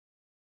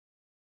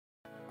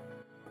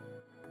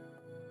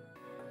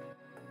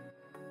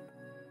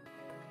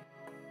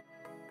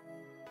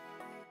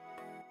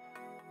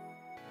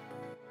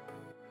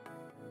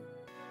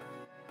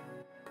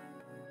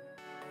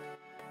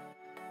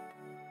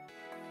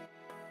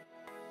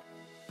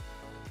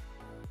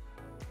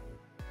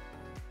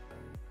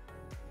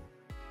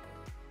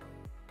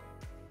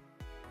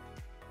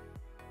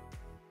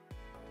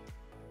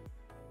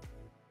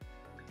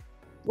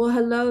Well,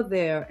 hello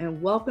there,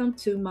 and welcome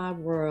to my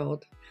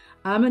world.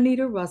 I'm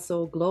Anita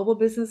Russell, Global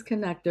Business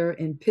Connector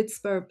in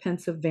Pittsburgh,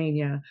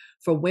 Pennsylvania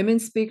for Women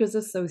Speakers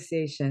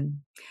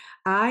Association.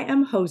 I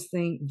am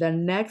hosting the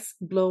next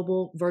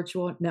global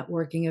virtual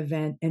networking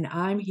event, and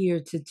I'm here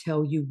to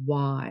tell you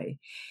why.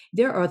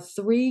 There are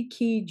three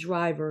key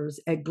drivers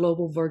at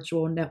global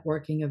virtual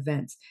networking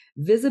events: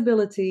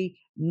 visibility,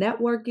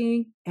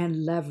 networking,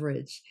 and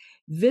leverage.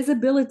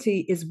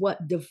 Visibility is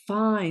what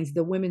defines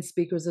the Women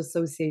Speakers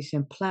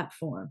Association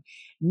platform.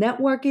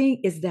 Networking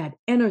is that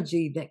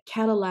energy that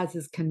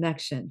catalyzes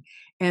connection,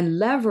 and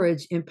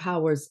leverage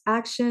empowers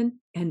action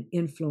and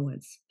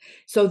influence.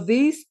 So,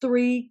 these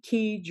three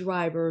key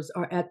drivers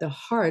are at the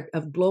heart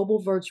of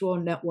global virtual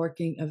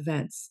networking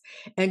events.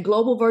 And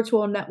global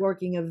virtual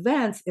networking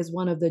events is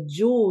one of the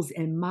jewels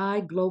in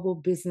my Global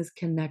Business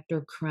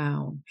Connector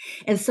crown.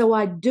 And so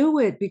I do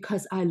it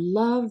because I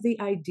love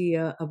the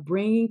idea of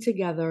bringing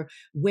together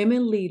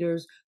women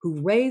leaders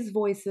who raise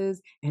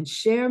voices and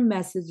share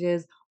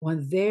messages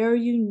on their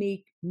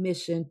unique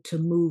mission to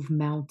move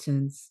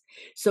mountains.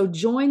 So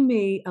join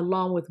me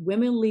along with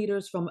women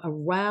leaders from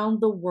around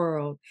the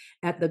world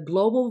at the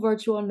Global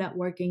Virtual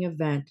Networking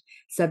event,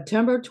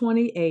 September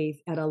 28th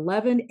at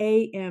 11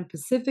 a.m.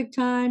 Pacific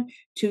Time,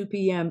 2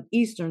 p.m.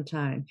 Eastern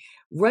Time.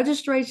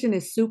 Registration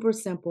is super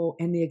simple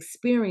and the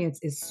experience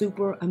is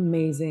super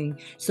amazing.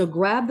 So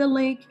grab the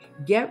link,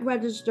 get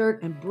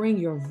registered, and bring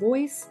your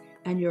voice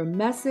and your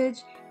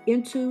message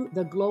into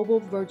the Global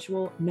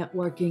Virtual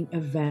Networking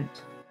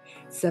event.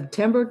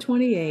 September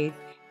 28th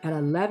at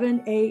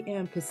 11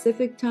 a.m.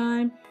 Pacific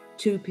Time,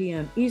 2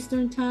 p.m.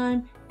 Eastern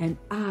Time, and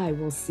I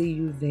will see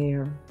you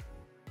there.